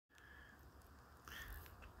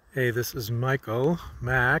Hey, this is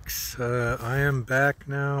Max. I am back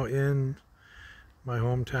now in my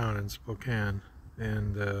hometown in Spokane,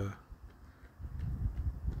 and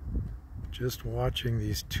just watching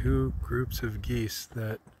these two groups of geese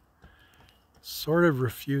that sort of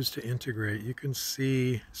refuse to integrate. You can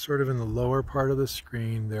see sort of in the lower part of the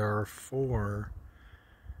screen there are four.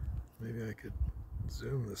 Maybe I could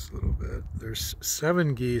zoom this a little bit. There's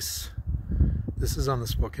 7 geese. This is on the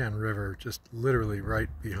Spokane River, just literally right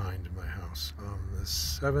behind my house. There's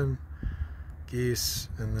 7 geese,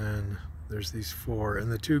 and then there's these 4,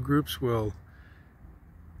 and the two groups will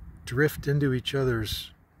drift into each other's,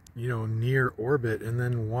 near orbit, and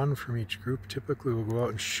then one from each group typically will go out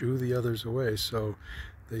and shoo the others away. So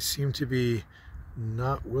they seem to be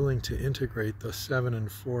not willing to integrate the 7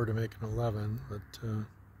 and 4 to make an 11. But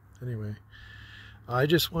anyway, I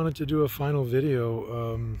just wanted to do a final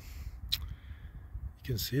video.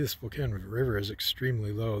 You can see the Spokane River is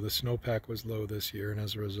extremely low. The snowpack was low this year, and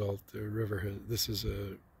as a result, the river has,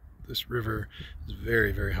 this river is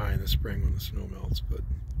very, very high in the spring when the snow melts. But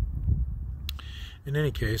in any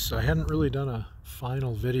case, I hadn't really done a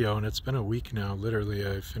final video, and it's been a week now. Literally,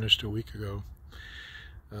 I finished a week ago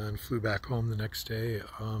and flew back home the next day.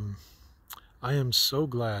 I am so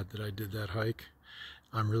glad that I did that hike.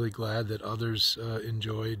 I'm really glad that others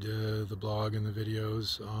enjoyed the blog and the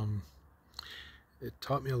videos. It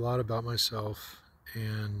taught me a lot about myself,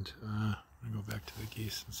 and I'm going to go back to the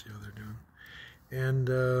geese and see how they're doing.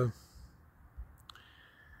 And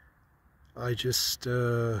I just,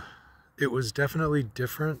 it was definitely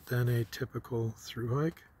different than a typical thru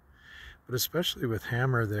hike, but especially with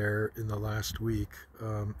Hammer there in the last week,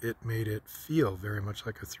 it made it feel very much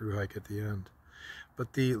like a thru hike at the end.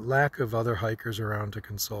 But the lack of other hikers around to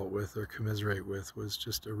consult with or commiserate with was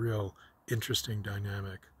just a real interesting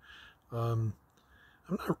dynamic.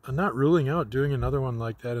 I'm not ruling out doing another one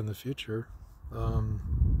like that in the future.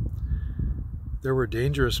 There were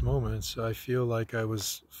dangerous moments. I feel like I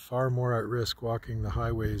was far more at risk walking the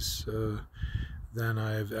highways than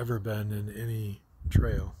I've ever been in any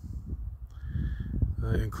trail,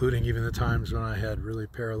 including even the times when I had really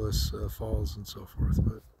perilous falls and so forth.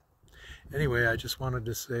 But anyway, I just wanted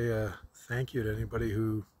to say thank you to anybody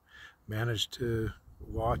who managed to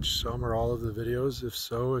watch some or all of the videos. If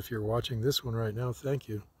so, if you're watching this one right now, thank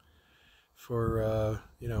you for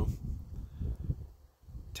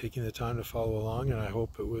taking the time to follow along, and I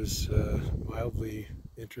hope it was mildly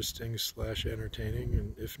interesting / entertaining,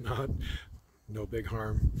 and if not, no big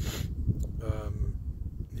harm.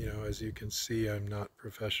 As you can see, I'm not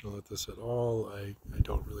professional at this at all. I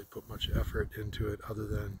don't really put much effort into it other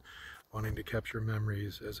than wanting to capture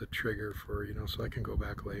memories as a trigger for, so I can go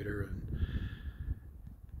back later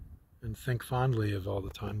and think fondly of all the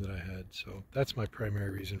time that I had. So that's my primary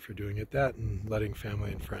reason for doing it, that and letting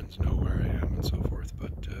family and friends know where I am and so forth.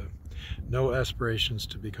 But no aspirations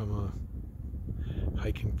to become a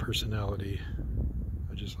hiking personality.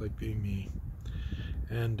 I just like being me.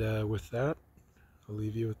 And with that, I'll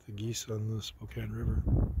leave you with the geese on the Spokane River.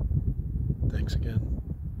 Thanks again.